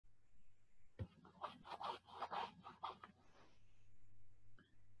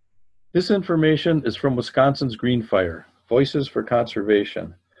This information is from Wisconsin's Green Fire, Voices for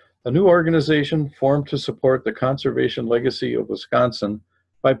Conservation, a new organization formed to support the conservation legacy of Wisconsin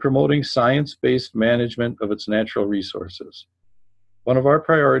by promoting science-based management of its natural resources. One of our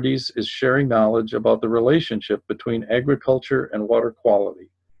priorities is sharing knowledge about the relationship between agriculture and water quality.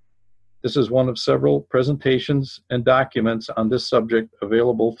 This is one of several presentations and documents on this subject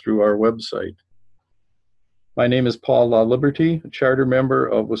available through our website. My name is Paul LaLiberty, a charter member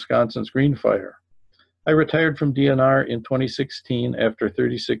of Wisconsin's Green Fire. I retired from DNR in 2016 after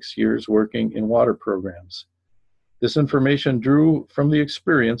 36 years working in water programs. This information drew from the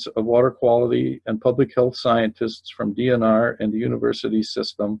experience of water quality and public health scientists from DNR and the university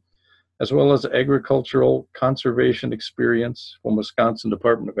system, as well as agricultural conservation experience from Wisconsin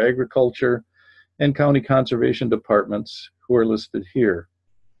Department of Agriculture and county conservation departments who are listed here.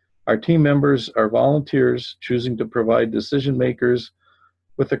 Our team members are volunteers choosing to provide decision makers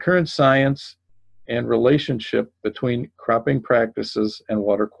with the current science and relationship between cropping practices and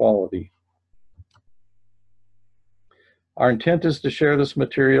water quality. Our intent is to share this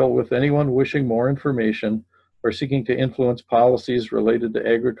material with anyone wishing more information or seeking to influence policies related to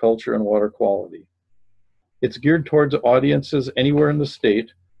agriculture and water quality. It's geared towards audiences anywhere in the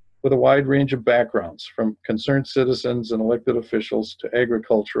state with a wide range of backgrounds, from concerned citizens and elected officials to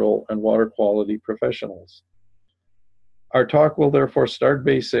agricultural and water quality professionals. Our talk will therefore start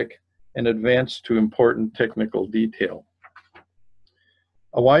basic and advance to important technical detail.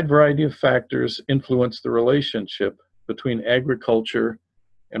 A wide variety of factors influence the relationship between agriculture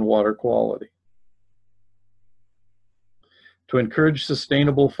and water quality. To encourage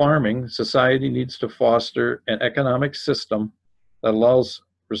sustainable farming, society needs to foster an economic system that allows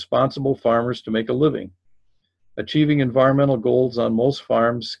responsible farmers to make a living. Achieving environmental goals on most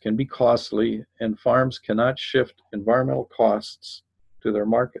farms can be costly, and farms cannot shift environmental costs to their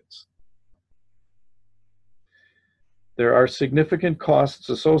markets. There are significant costs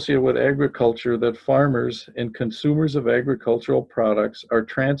associated with agriculture that farmers and consumers of agricultural products are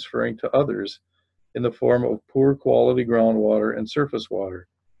transferring to others in the form of poor quality groundwater and surface water.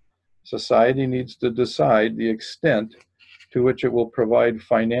 Society needs to decide the extent to which it will provide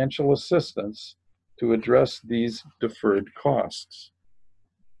financial assistance to address these deferred costs.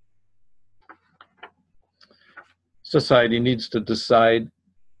 Society needs to decide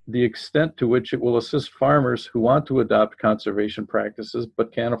the extent to which it will assist farmers who want to adopt conservation practices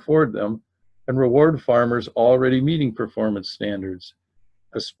but can't afford them, and reward farmers already meeting performance standards,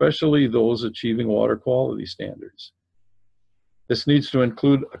 especially those achieving water quality standards. This needs to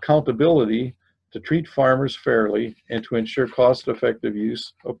include accountability to treat farmers fairly and to ensure cost-effective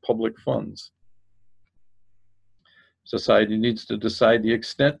use of public funds. Society needs to decide the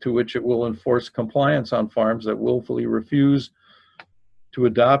extent to which it will enforce compliance on farms that willfully refuse to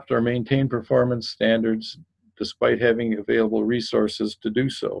adopt or maintain performance standards despite having available resources to do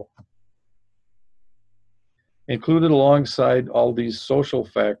so. Included alongside all these social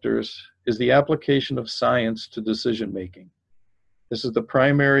factors is the application of science to decision making. This is the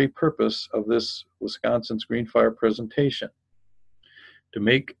primary purpose of this Wisconsin's Green Fire presentation: to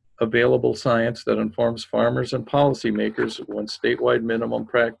make available science that informs farmers and policymakers when statewide minimum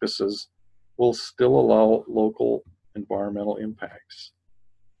practices will still allow local environmental impacts.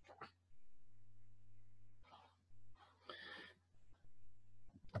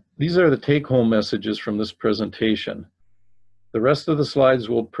 These are the take-home messages from this presentation. The rest of the slides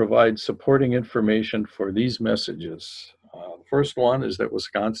will provide supporting information for these messages. The first one is that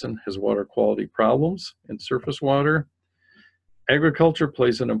Wisconsin has water quality problems in surface water. Agriculture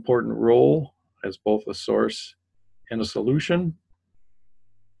plays an important role as both a source and a solution.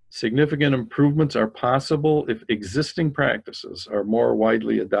 Significant improvements are possible if existing practices are more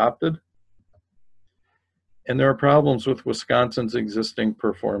widely adopted. And there are problems with Wisconsin's existing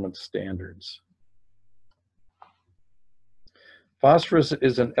performance standards. Phosphorus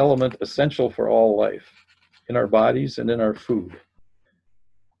is an element essential for all life, in our bodies and in our food.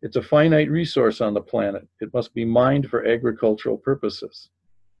 It's a finite resource on the planet. It must be mined for agricultural purposes.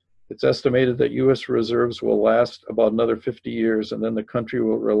 It's estimated that U.S. reserves will last about another 50 years, and then the country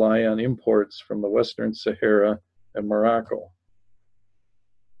will rely on imports from the Western Sahara and Morocco.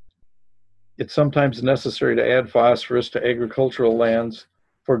 It's sometimes necessary to add phosphorus to agricultural lands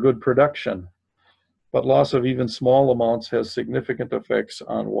for good production, but loss of even small amounts has significant effects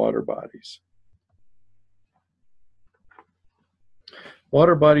on water bodies.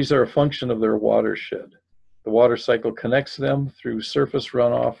 Water bodies are a function of their watershed. The water cycle connects them through surface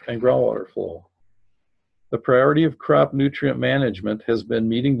runoff and groundwater flow. The priority of crop nutrient management has been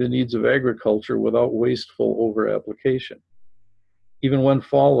meeting the needs of agriculture without wasteful over-application. Even when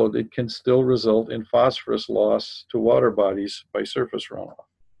followed, it can still result in phosphorus loss to water bodies by surface runoff.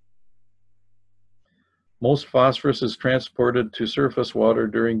 Most phosphorus is transported to surface water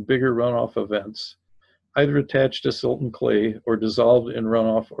during bigger runoff events, either attached to silt and clay or dissolved in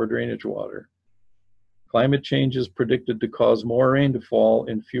runoff or drainage water. Climate change is predicted to cause more rain to fall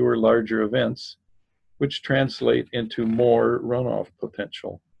in fewer larger events, which translate into more runoff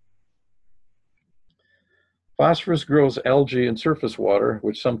potential. Phosphorus grows algae in surface water,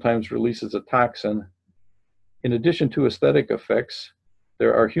 which sometimes releases a toxin. In addition to aesthetic effects,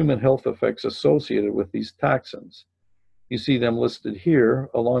 there are human health effects associated with these toxins. You see them listed here,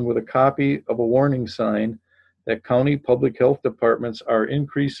 along with a copy of a warning sign that county public health departments are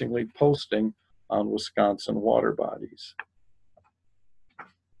increasingly posting on Wisconsin water bodies.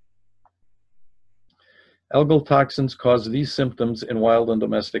 Algal toxins cause these symptoms in wild and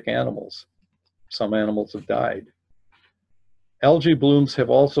domestic animals. Some animals have died. Algae blooms have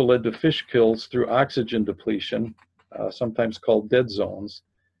also led to fish kills through oxygen depletion, sometimes called dead zones,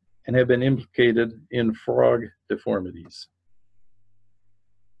 and have been implicated in frog deformities.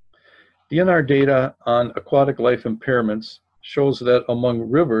 DNR data on aquatic life impairments shows that among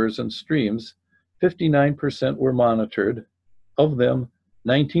rivers and streams, 59% were monitored. Of them,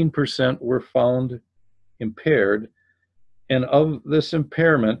 19% were found impaired, and of this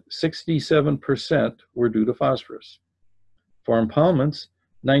impairment, 67% were due to phosphorus. For impoundments,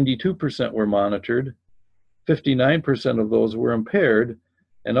 92% were monitored, 59% of those were impaired,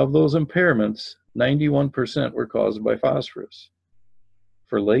 and of those impairments, 91% were caused by phosphorus.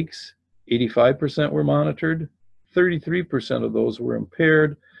 For lakes, 85% were monitored, 33% of those were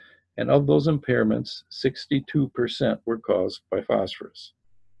impaired, and of those impairments, 62% were caused by phosphorus.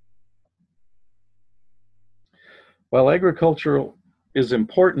 While agriculture is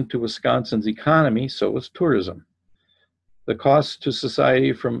important to Wisconsin's economy, so is tourism. The costs to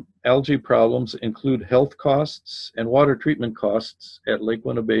society from algae problems include health costs and water treatment costs at Lake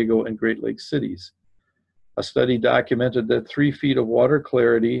Winnebago and Great Lakes cities. A study documented that 3 feet of water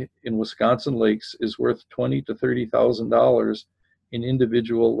clarity in Wisconsin lakes is worth $20,000 to $30,000 in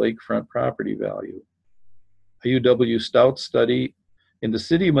individual lakefront property value. A UW Stout study in the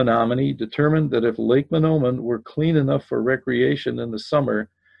city of Menominee determined that if Lake Menominee were clean enough for recreation in the summer,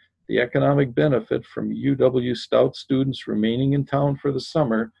 the economic benefit from UW Stout students remaining in town for the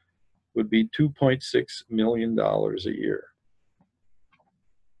summer would be $2.6 million a year.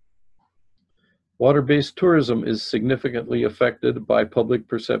 Water-based tourism is significantly affected by public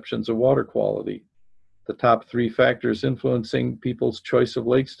perceptions of water quality. The top 3 factors influencing people's choice of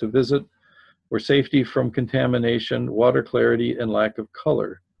lakes to visit were safety from contamination, water clarity, and lack of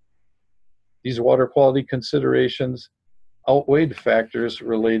color. These water quality considerations outweighed factors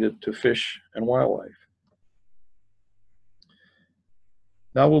related to fish and wildlife.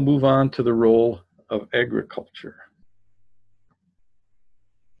 Now we'll move on to the role of agriculture.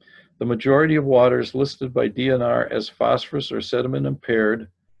 The majority of waters listed by DNR as phosphorus or sediment impaired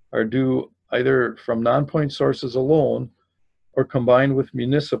are due either from non-point sources alone or combined with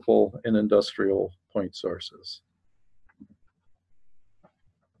municipal and industrial point sources.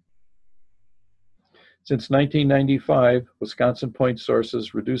 Since 1995, Wisconsin point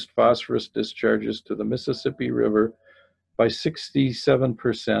sources reduced phosphorus discharges to the Mississippi River by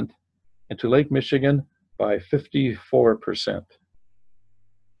 67% and to Lake Michigan by 54%.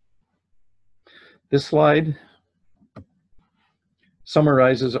 This slide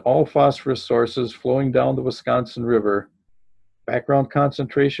summarizes all phosphorus sources flowing down the Wisconsin River. Background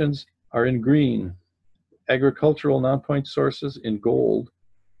concentrations are in green. Agricultural non-point sources in gold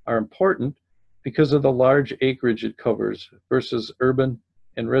are important because of the large acreage it covers versus urban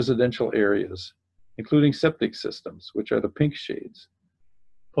and residential areas, including septic systems, which are the pink shades.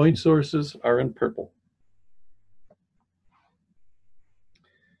 Point sources are in purple.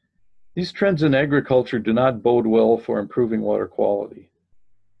 These trends in agriculture do not bode well for improving water quality.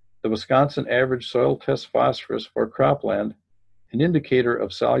 The Wisconsin average soil test phosphorus for cropland, an indicator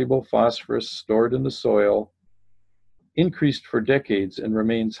of soluble phosphorus stored in the soil, increased for decades and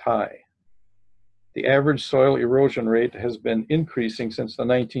remains high. The average soil erosion rate has been increasing since the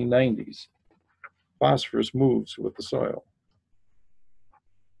 1990s. Phosphorus moves with the soil.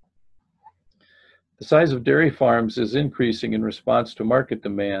 The size of dairy farms is increasing in response to market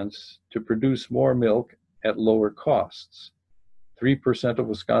demands to produce more milk at lower costs. 3% of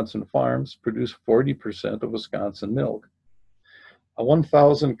Wisconsin farms produce 40% of Wisconsin milk. A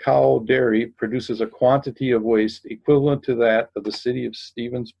 1,000 cow dairy produces a quantity of waste equivalent to that of the city of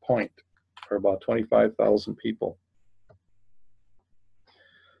Stevens Point, or about 25,000 people.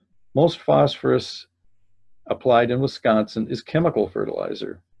 Most phosphorus applied in Wisconsin is chemical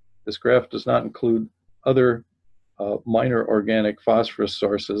fertilizer. This graph does not include other minor organic phosphorus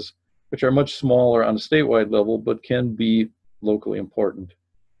sources, which are much smaller on a statewide level, but can be locally important.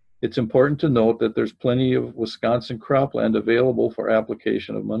 It's important to note that there's plenty of Wisconsin cropland available for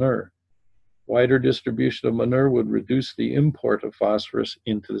application of manure. Wider distribution of manure would reduce the import of phosphorus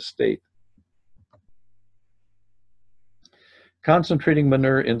into the state. Concentrating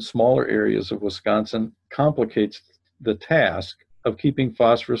manure in smaller areas of Wisconsin complicates the task of keeping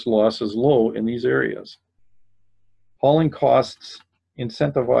phosphorus losses low in these areas. Hauling costs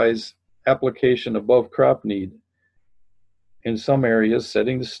incentivize application above crop need in some areas,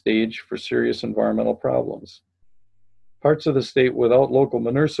 setting the stage for serious environmental problems. Parts of the state without local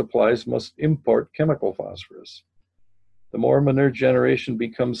manure supplies must import chemical phosphorus. The more manure generation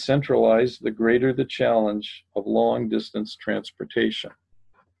becomes centralized, the greater the challenge of long-distance transportation.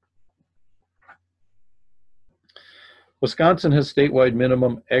 Wisconsin has statewide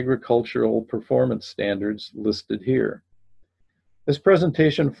minimum agricultural performance standards listed here. This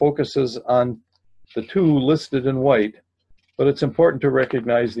presentation focuses on the two listed in white, but it's important to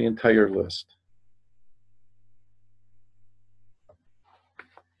recognize the entire list.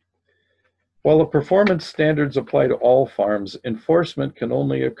 While the performance standards apply to all farms, enforcement can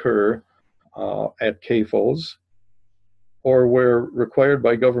only occur at CAFOs or where required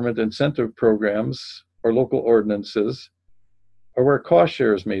by government incentive programs or local ordinances, or where cost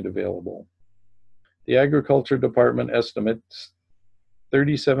share is made available. The Agriculture Department estimates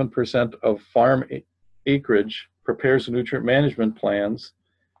 37% of farm acreage prepares nutrient management plans,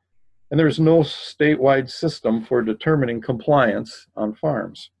 and there's no statewide system for determining compliance on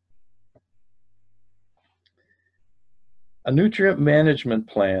farms. A nutrient management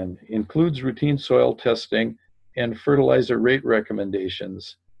plan includes routine soil testing and fertilizer rate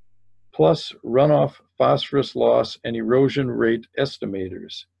recommendations, plus runoff phosphorus loss and erosion rate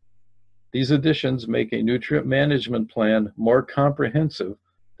estimators. These additions make a nutrient management plan more comprehensive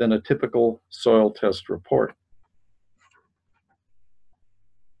than a typical soil test report.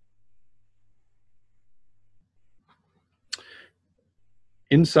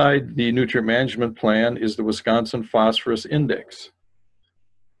 Inside the nutrient management plan is the Wisconsin Phosphorus Index.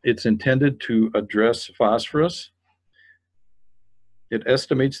 It's intended to address phosphorus. It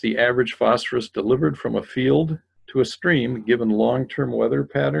estimates the average phosphorus delivered from a field to a stream given long-term weather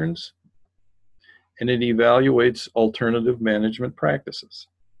patterns, and it evaluates alternative management practices.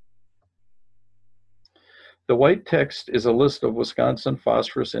 The white text is a list of Wisconsin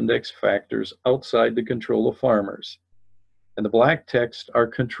Phosphorus Index factors outside the control of farmers, and the black text are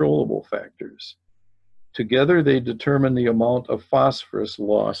controllable factors. Together, they determine the amount of phosphorus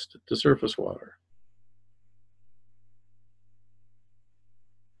lost to surface water.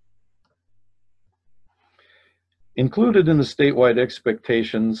 Included in the statewide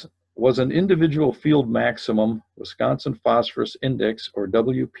expectations was an individual field maximum Wisconsin Phosphorus Index, or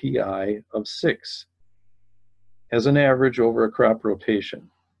WPI, of 6 as an average over a crop rotation,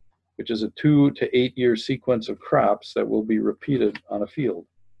 which is a 2 to 8 year sequence of crops that will be repeated on a field,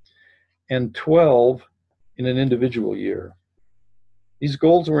 and 12 in an individual year. These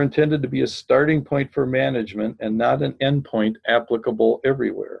goals were intended to be a starting point for management and not an endpoint applicable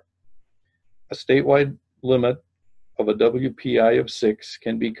everywhere. A statewide limit of a WPI of 6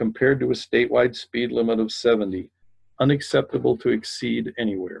 can be compared to a statewide speed limit of 70, unacceptable to exceed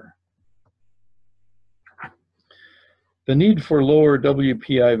anywhere. The need for lower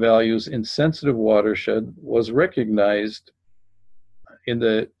WPI values in sensitive watershed was recognized in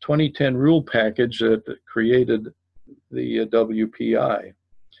the 2010 rule package that created the WPI.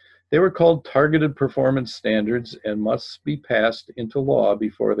 They were called targeted performance standards and must be passed into law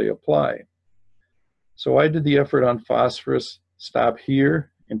before they apply. So why did the effort on phosphorus stop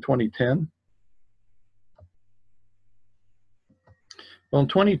here in 2010? Well, in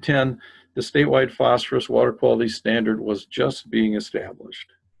 2010, the statewide phosphorus water quality standard was just being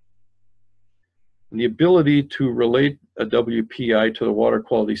established. And the ability to relate a WPI to the water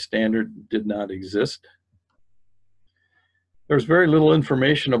quality standard did not exist. There's very little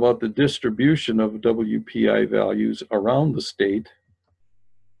information about the distribution of WPI values around the state,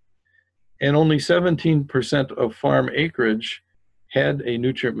 and only 17% of farm acreage had a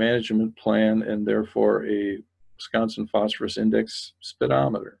nutrient management plan and therefore a Wisconsin Phosphorus Index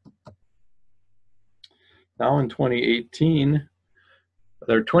speedometer. Now in 2018,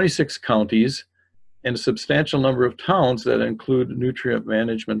 there are 26 counties and a substantial number of towns that include nutrient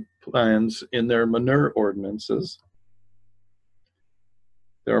management plans in their manure ordinances.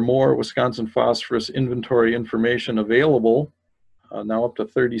 There are more Wisconsin phosphorus inventory information available, now up to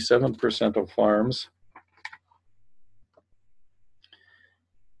 37% of farms.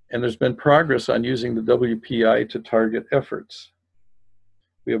 And there's been progress on using the WPI to target efforts.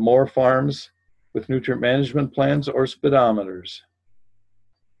 We have more farms with nutrient management plans or speedometers.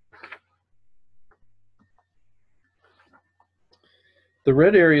 The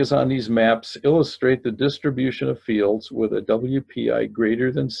red areas on these maps illustrate the distribution of fields with a WPI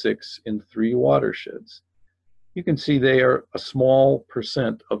greater than 6 in 3 watersheds. You can see they are a small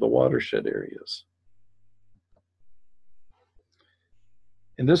percent of the watershed areas.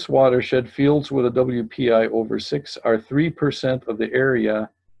 In this watershed, fields with a WPI over 6 are 3% of the area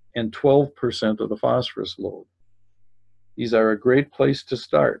and 12% of the phosphorus load. These are a great place to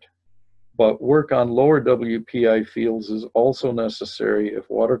start, but work on lower WPI fields is also necessary if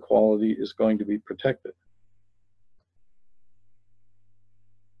water quality is going to be protected.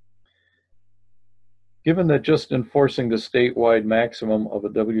 Given that just enforcing the statewide maximum of a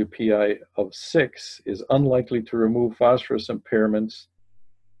WPI of 6 is unlikely to remove phosphorus impairments,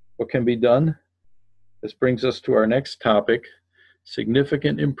 what can be done? This brings us to our next topic.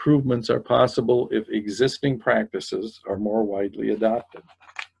 Significant improvements are possible if existing practices are more widely adopted.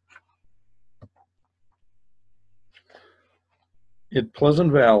 At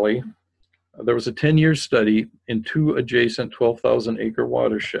Pleasant Valley, there was a 10-year study in 2 adjacent 12,000-acre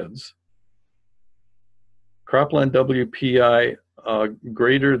watersheds. Cropland WPI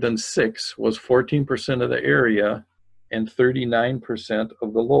greater than 6 was 14% of the area and 39%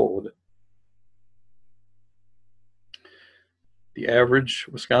 of the load. The average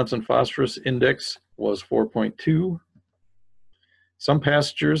Wisconsin phosphorus index was 4.2. Some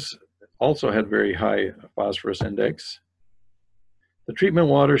pastures also had very high phosphorus index. The treatment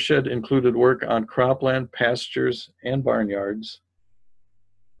watershed included work on cropland, pastures, and barnyards.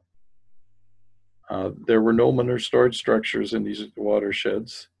 There were no manure storage structures in these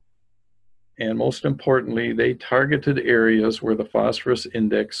watersheds. And most importantly, they targeted areas where the phosphorus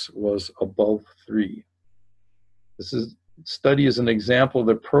index was above 3. This study is an example of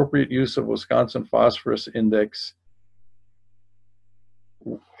the appropriate use of Wisconsin phosphorus index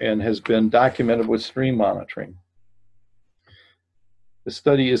and has been documented with stream monitoring. The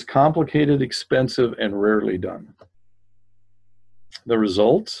study is complicated, expensive, and rarely done. The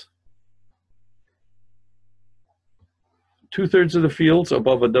results? 2/3 of the fields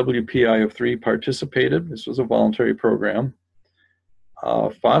above a WPI of 3 participated. This was a voluntary program.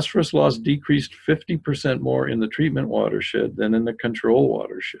 Phosphorus loss decreased 50% more in the treatment watershed than in the control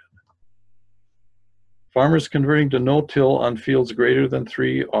watershed. Farmers converting to no-till on fields greater than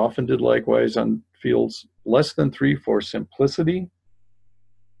 3 often did likewise on fields less than 3 for simplicity.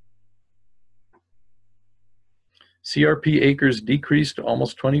 CRP acres decreased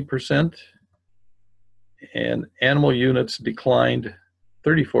almost 20%, and animal units declined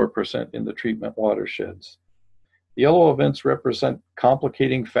 34% in the treatment watersheds. The yellow events represent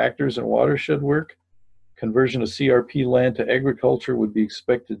complicating factors in watershed work. Conversion of CRP land to agriculture would be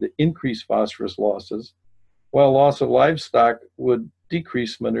expected to increase phosphorus losses, while loss of livestock would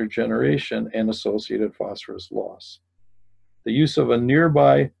decrease manure generation and associated phosphorus loss. The use of a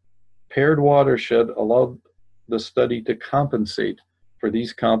nearby paired watershed allowed the study to compensate for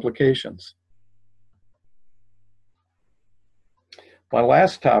these complications. My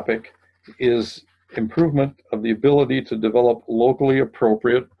last topic is improvement of the ability to develop locally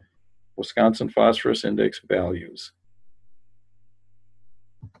appropriate Wisconsin phosphorus index values.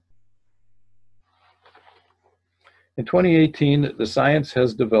 In 2018, the science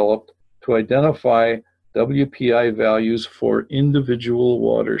has developed to identify WPI values for individual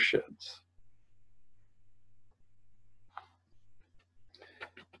watersheds.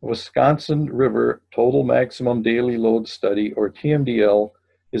 Wisconsin River Total Maximum Daily Load Study, or TMDL,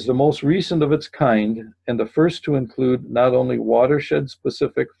 is the most recent of its kind and the first to include not only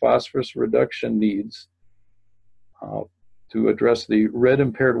watershed-specific phosphorus reduction needs to address the red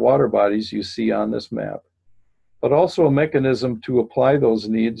impaired water bodies you see on this map, but also a mechanism to apply those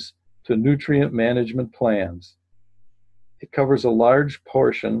needs to nutrient management plans. It covers a large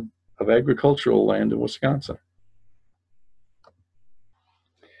portion of agricultural land in Wisconsin.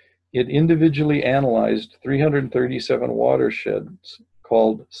 It individually analyzed 337 watersheds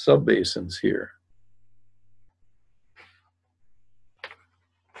called subbasins here.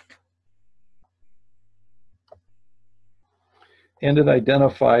 And it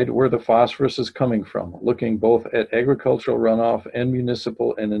identified where the phosphorus is coming from, looking both at agricultural runoff and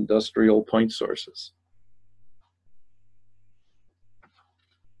municipal and industrial point sources.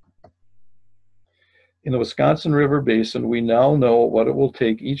 In the Wisconsin River Basin, we now know what it will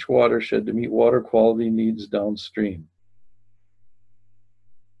take each watershed to meet water quality needs downstream.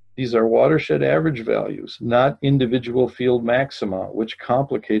 These are watershed average values, not individual field maxima, which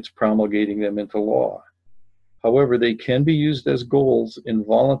complicates promulgating them into law. However, they can be used as goals in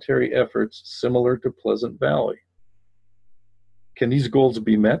voluntary efforts similar to Pleasant Valley. Can these goals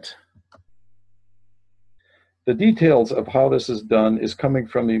be met? The details of how this is done is coming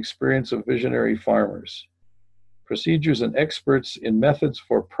from the experience of visionary farmers. Procedures and experts in methods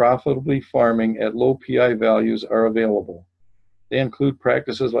for profitably farming at low PI values are available. They include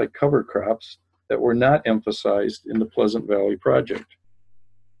practices like cover crops that were not emphasized in the Pleasant Valley project.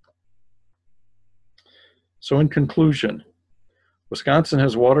 So in conclusion, Wisconsin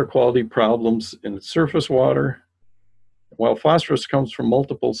has water quality problems in its surface water. While phosphorus comes from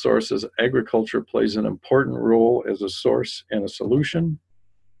multiple sources, agriculture plays an important role as a source and a solution.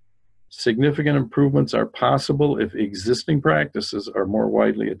 Significant improvements are possible if existing practices are more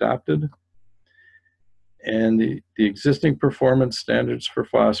widely adopted. And the existing performance standards for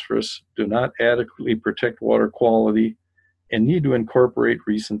phosphorus do not adequately protect water quality and need to incorporate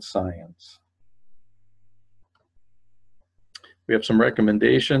recent science. We have some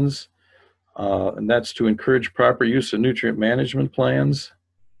recommendations, and that's to encourage proper use of nutrient management plans,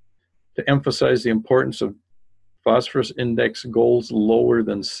 to emphasize the importance of phosphorus index goals lower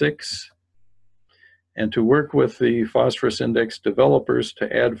than 6, and to work with the phosphorus index developers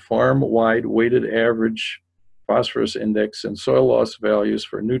to add farm-wide weighted average phosphorus index and soil loss values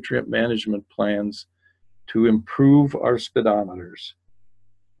for nutrient management plans to improve our speedometers.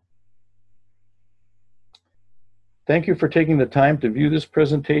 Thank you for taking the time to view this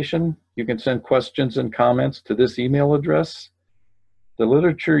presentation. You can send questions and comments to this email address. The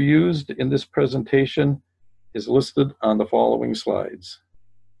literature used in this presentation is listed on the following slides.